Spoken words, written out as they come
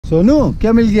सोनू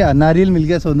क्या मिल गया? नारियल मिल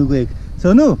गया सोनू को एक।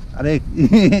 सोनू अरे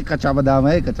कच्चा बादाम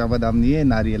है, कच्चा बादाम नहीं है,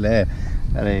 नारियल है।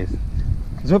 अरे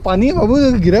इसमें पानी है बाबू,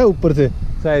 गिरा है ऊपर से,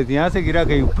 शायद यहाँ से गिरा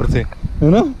कहीं ऊपर से, है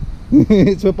ना?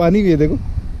 इसमें पानी भी है देखो।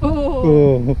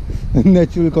 ओह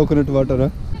नेचुरल कोकोनट वाटर है।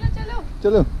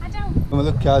 चलो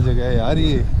मतलब क्या जगह है यार,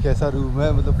 ये कैसा रूम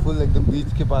है, मतलब फुल एकदम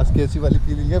बीच के पास, कैसी वाली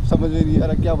फीलिंग है समझ में नहीं आ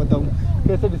रहा, क्या बताऊँ,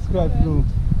 कैसे डिस्क्राइब करूँ।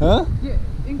 हाँ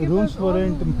रूम्स फॉर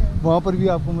रेंट, वहाँ पर भी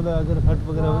आपको मतलब अगर हट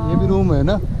वगैरह, ये भी रूम है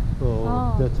ना, तो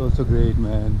दैट्स आल्सो ग्रेट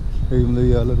मैन। मतलब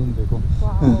ये वाला रूम देखो।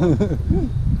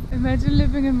 Imagine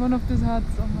living in one of these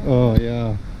huts. Oh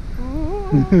yeah.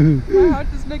 My heart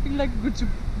is making like guchup,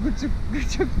 guchup,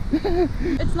 guchup.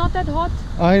 It's not that hot.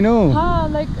 I know. Ha,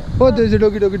 like. Oh, there's a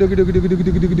doggy. No,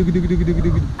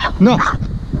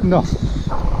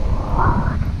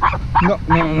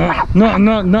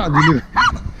 no, no.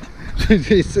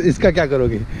 इसका क्या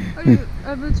करोगे?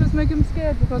 I will just make him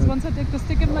scared because once I take the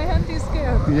stick in my hand, he's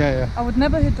scared. Yeah. I would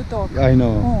never hit the dog. I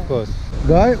know, of course.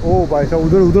 गाय, ओ भाई साहब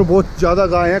उधर बहुत ज़्यादा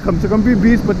गाय हैं, कम से कम भी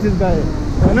 20-25 गाय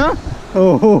है ना?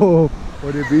 ओह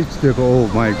और ये बीच देखो,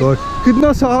 ओह माय गॉड कितना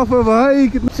साफ है भाई,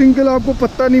 कितना सिंगल आपको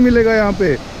पत्ता नहीं मिलेगा यहाँ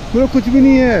पे, मतलब कुछ भी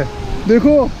नहीं है।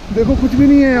 देखो कुछ भी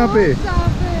नहीं है यहाँ पे।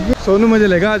 सोनू मजे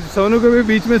लेगा आज, सोनू को भी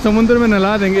बीच में समुद्र में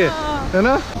नहला देंगे, है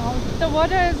ना? The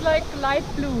water is like light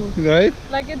blue. Right?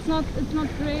 Like it's not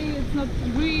grey, it's not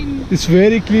green. It's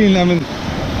very clean. I mean.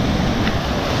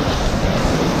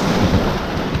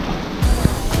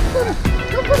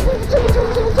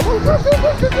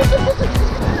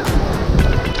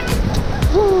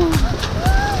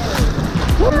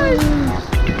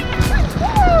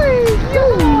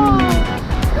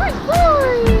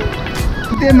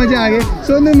 कितने मजे आ गए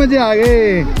सोनू, मजे आ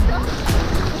गए।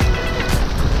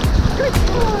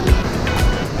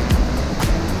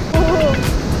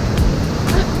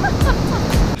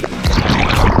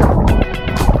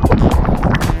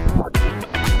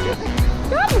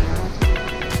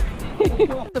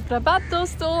 सुप्रभात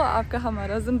दोस्तों, आपका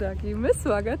हमारा जिंदगी में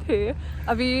स्वागत है।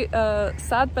 अभी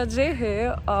 7 बजे है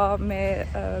और मैं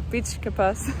बीच के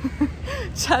पास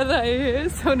चल रही है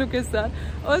सोनू के साथ,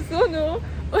 और सोनू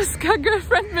उसका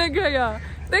गर्लफ्रेंड मिल गया।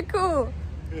 देखो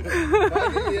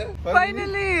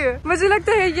फाइनली मुझे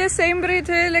लगता है ये सेम ब्रीड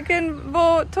है लेकिन वो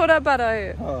थोड़ा बड़ा है,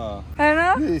 है ना?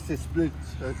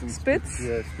 स्पिट्स?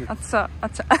 अच्छा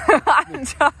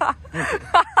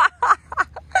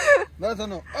ना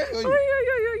सुनो,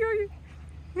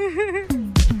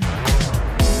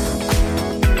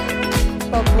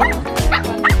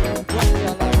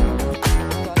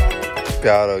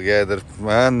 प्यार हो गया इधर,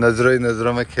 मैं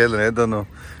नजरों में खेल रहे हैं दोनों।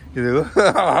 ये देखो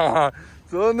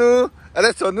सोनू,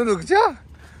 अरे सोनू रुक जा,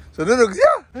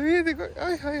 ये देखो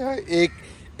हाय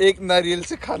एक नारियल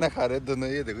से खाना खा रहे हैं दोनों,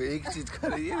 ये देखो एक चीज खा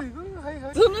रही है, देखो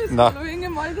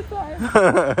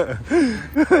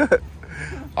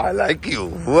I like you.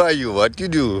 Who are you? What you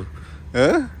do?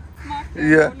 Huh?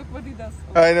 Yeah. Oh, look what he does.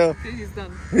 I know. Okay, he's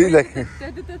done. He's like. They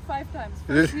did it 5 times.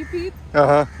 First he peed.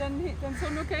 Then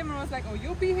Sonu came and was like, "Oh,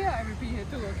 you pee here? I will pee here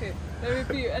too." Okay. They will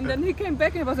pee, and then he came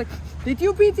back and was like, "Did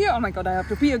you pee here? Oh my God, I have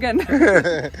to pee again."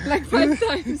 Like 5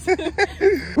 times.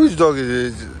 Which dog is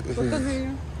it?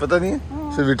 पता नहीं है.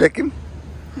 Should we take him?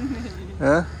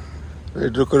 हाँ.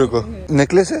 Wait, रुको.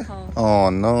 Necklace है? Oh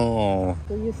no.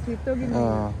 तो ये sleep तो भी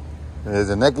नहीं. There's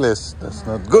a necklace. That's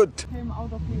not good. Came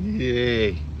out of here. Yay!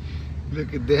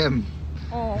 Look at them.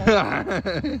 Oh. Look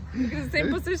at the same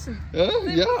position.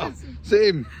 Yeah,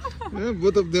 same.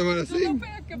 Both of them are same.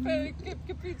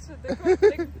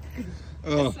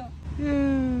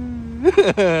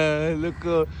 Look,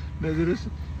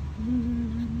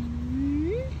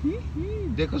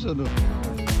 देखो Sonu.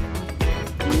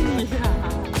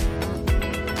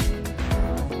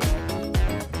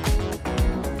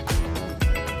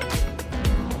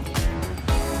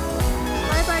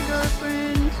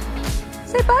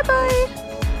 Say bye bye.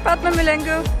 बाद में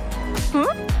मिलेंगे।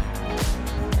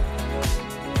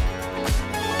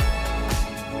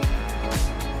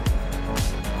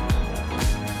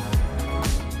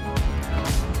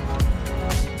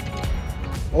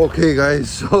 Okay guys,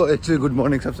 so actually good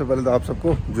morning. सबसे पहले तो आप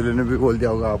सबको, जुली ने भी बोल दिया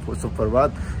होगा आपको सुप्रभात।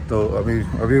 तो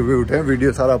अभी उठे हैं,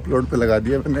 वीडियो सारा अपलोड पे लगा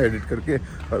दिया मैंने एडिट करके,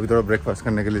 और अभी थोड़ा ब्रेकफास्ट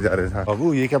करने के लिए जा रहे थे।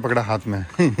 बाबू ये क्या पकड़ा हाथ में?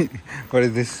 What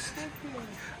is this?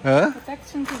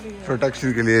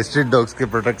 प्रोटेक्शन के लिए, स्ट्रीट डॉग्स के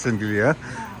प्रोटेक्शन के लिए।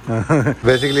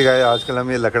 बेसिकली गाइस आजकल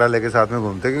हम ये लकड़ा लेके साथ में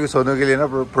घूमते हैं, क्योंकि सोनू के लिए ना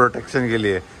प्रोटेक्शन के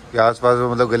लिए, कि आसपास में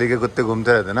मतलब गली के कुत्ते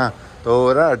घूमते रहते हैं ना,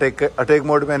 तो ना अटैक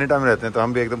मोड में एनी टाइम रहते हैं, तो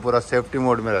हम भी एकदम पूरा सेफ्टी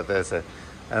मोड में रहते हैं ऐसे,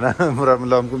 है ना? पूरा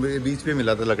मतलब हमको बीच पे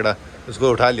मिला था लकड़ा, उसको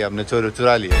उठा लिया हमने,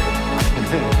 चुरा लिया।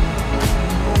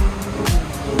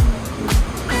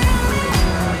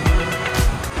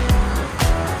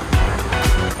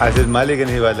 I said Malik and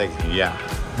he was like, yeah.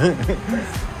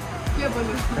 क्या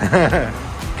बोलूं?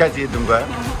 क्या चाहिए तुमको?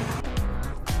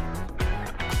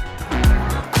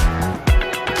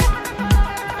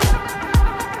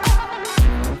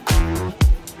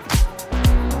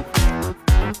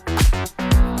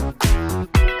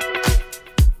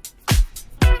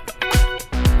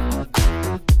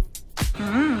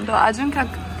 तो अर्जुन का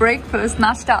ब्रेकफास्ट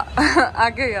नाश्ता आ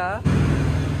गया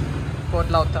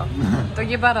बहुत लौटा। तो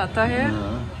ये बार आता है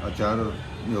अचार और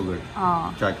योगर्ट।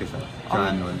 हाँ चाय के साथ चाय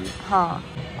आने वाली है। हाँ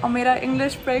और मेरा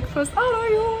इंग्लिश ब्रेकफास्ट आ रहा है।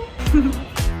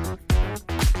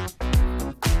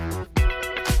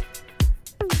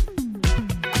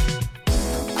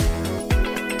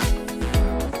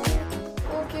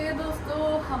 ओके दोस्तों,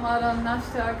 हमारा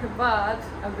नाश्ता के बाद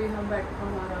अभी हम बैठ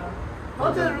हमारा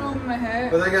होटल रूम में है।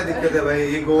 पता क्या दिक्कत है भाई,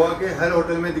 ये गोवा के हर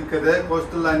होटल में दिक्कत है,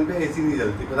 कोस्टल लाइन पे एसी नहीं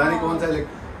चलती। पता नहीं कौन सा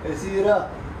एसी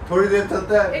थोड़ी देर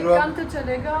चलता है, 1 घंटे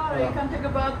चलेगा और 1 घंटे के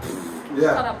बाद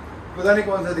खराब। पता नहीं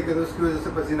कौन सा दिक्कत है, उसकी वजह से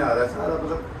पसीना आ रहा है सारा।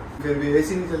 मतलब फिर भी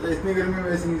एसी नहीं चलता, इतनी गर्मी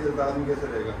में एसी नहीं चलता, आदमी कैसे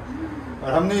रहेगा।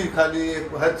 और हम नहीं, खाली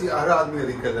हर चीज हर आदमी की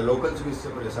दिक्कत है, लोकल्स भी इससे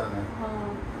परेशान है।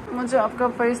 मुझे आपका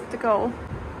फेस दिखाओ।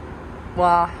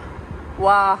 वाह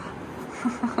वाह।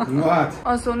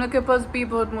 और सोनू के पास भी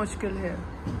बहुत मुश्किल है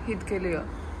हीट के लिए,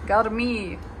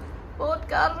 गर्मी बहुत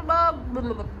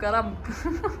गरम।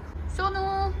 सोनू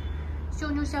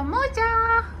सोनू समोसा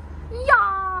या।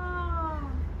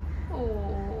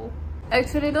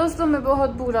 एक्चुअली दोस्तों मैं बहुत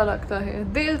बुरा लगता है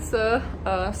दिल से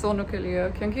सोनू के लिए,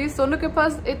 क्योंकि सोनू के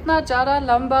पास इतना ज्यादा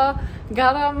लंबा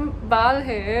गरम बाल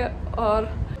है और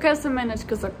कैसे मैनेज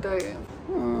कर सकता है।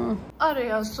 अरे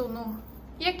यार सोनू,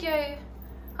 ये क्या है?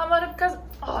 हमारे पास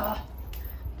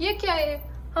ये क्या है?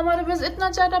 हमारे पास इतना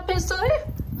ज्यादा पैसा है,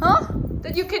 हाँ?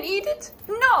 That you can eat it?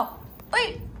 No.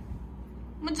 Wait.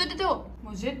 मुझे दो,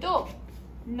 मुझे दो।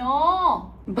 No.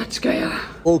 बच गया।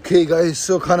 ओके गाइस,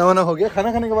 सो खाना वाना हो गया।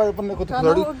 खाना खाने के बाद अपन ने कुछ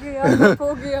थोड़ी हो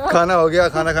गया खाना हो गया,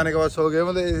 खाना खाने के बाद सो गए।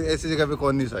 मतलब ऐसी जगह पे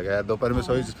कौन नहीं सो गया यार, दोपहर में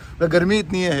सोई। मतलब गर्मी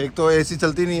इतनी है, एक तो एसी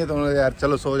चलती नहीं है, तो यार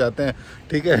चलो सो जाते हैं,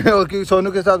 ठीक है। और क्योंकि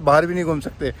सोनू के साथ बाहर भी नहीं घूम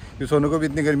सकते, क्योंकि सोनू को भी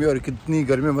इतनी गर्मी, और कितनी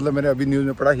गर्मी, मतलब मैंने अभी न्यूज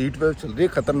में पढ़ा हीट वेव चल रही है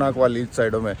खतरनाक वाली इस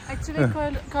साइडों में। एक्चुअली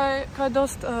कोई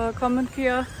दोस्त कमेंट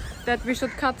किया that we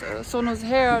should cut Sonu's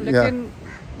hair, लेकिन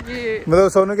मतलब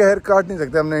सोनू के हेयर काट नहीं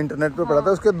सकते, हमने इंटरनेट पे पढ़ा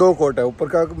था। उसके 2 कोट है, ऊपर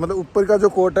का मतलब ऊपर का जो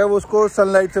कोट है वो उसको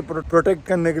सनलाइट से प्रोटेक्ट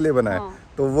करने के लिए बना है।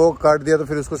 तो वो काट दिया तो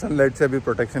फिर उसको सनलाइट से भी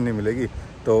प्रोटेक्शन नहीं मिलेगी,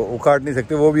 तो वो काट नहीं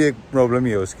सकते। वो भी एक प्रॉब्लम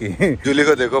ही है उसकी। जूली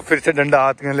को देखो फिर से डंडा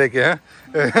हाथ में लेके है।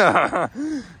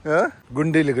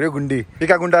 गुंडी लिख रही है, गुंडी। ये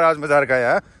क्या गुंडा राज बाजार का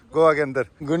है गोवा के अंदर?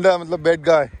 गुंडा मतलब बैड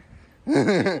गाय।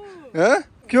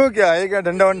 क्यों, क्या है क्या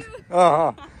डंडा?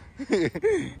 हाँ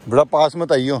बड़ा पास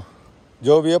मत आइयो,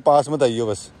 जो भी है पास मत आइयो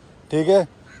बस, ठीक है?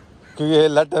 क्योंकि ये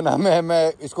लट है ना,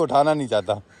 मैं इसको उठाना नहीं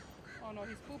चाहता।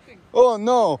 ओह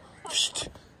नो,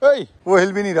 वो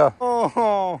हिल भी नहीं रहा।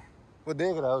 वो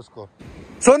देख रहा है उसको।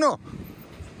 सोनू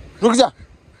रुक जा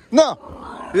ना,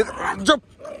 चुप।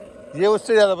 ये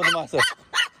उससे ज्यादा बदमाश है।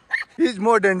 He is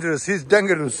more dangerous, he is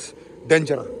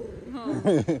danger.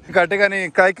 काटेगा नहीं,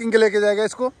 काइकिंग के लेके जाएगा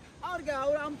इसको। और क्या,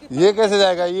 ये कैसे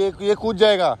जाएगा? ये कूद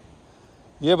जाएगा,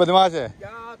 ये बदमाश है।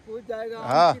 कूद जाएगा।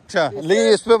 हाँ अच्छा, लेकिन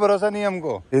इस पे भरोसा नहीं है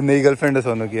हमको। ये नई गर्लफ्रेंड है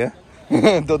सोनू की है।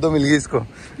 तो मिल गई इसको।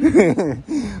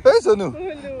 सोनू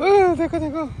देखो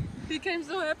देखो। He came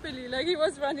so happily, like he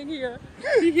was running here.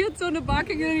 He heard Sonu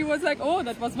barking and he was like, oh,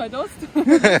 that was my dost.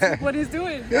 What he's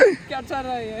doing. क्या चल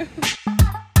रहा है?